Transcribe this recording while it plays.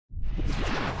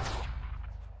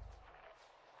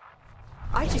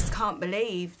I just can't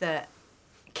believe that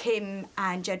Kim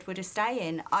and Jedward are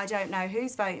staying. I don't know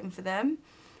who's voting for them.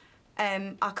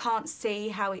 I can't see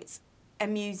how it's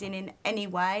amusing in any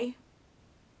way.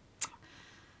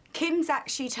 Kim's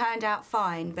actually turned out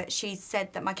fine, but she's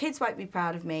said that my kids won't be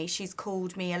proud of me. She's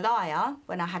called me a liar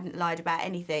when I hadn't lied about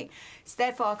anything. So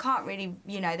therefore, I can't really,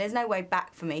 you know, there's no way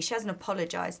back for me. She hasn't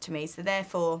apologised to me, so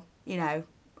therefore, you know,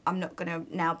 I'm not going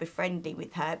to now be friendly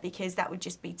with her, because that would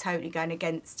just be totally going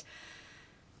against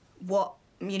what,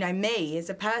 you know, me as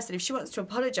a person. If she wants to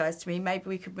apologise to me, maybe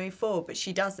we could move forward, but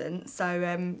she doesn't.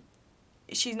 So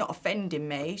she's not offending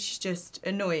me, she's just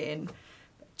annoying.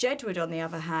 Jedward, on the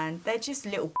other hand, they're just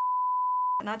little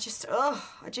and I just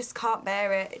can't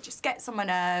bear it. It just gets on my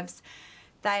nerves.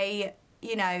 They,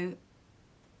 you know,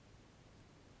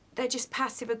 they're just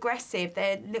passive-aggressive.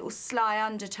 They're little sly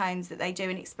undertones that they do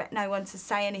and expect no one to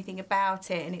say anything about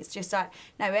it. And it's just like,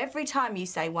 no, every time you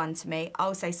say one to me,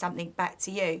 I'll say something back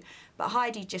to you. But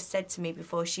Heidi just said to me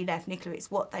before she left, Nicola,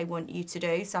 it's what they want you to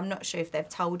do. So I'm not sure if they've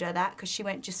told her that, because she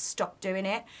went, just stop doing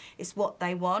it. It's what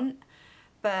they want.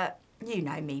 But you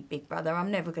know me, big brother, I'm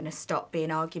never going to stop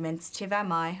being argumentative,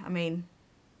 am I? I mean,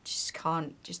 just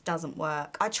can't, just doesn't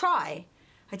work. I try.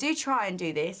 I do try and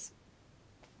do this,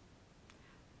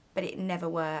 but it never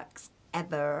works,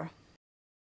 ever.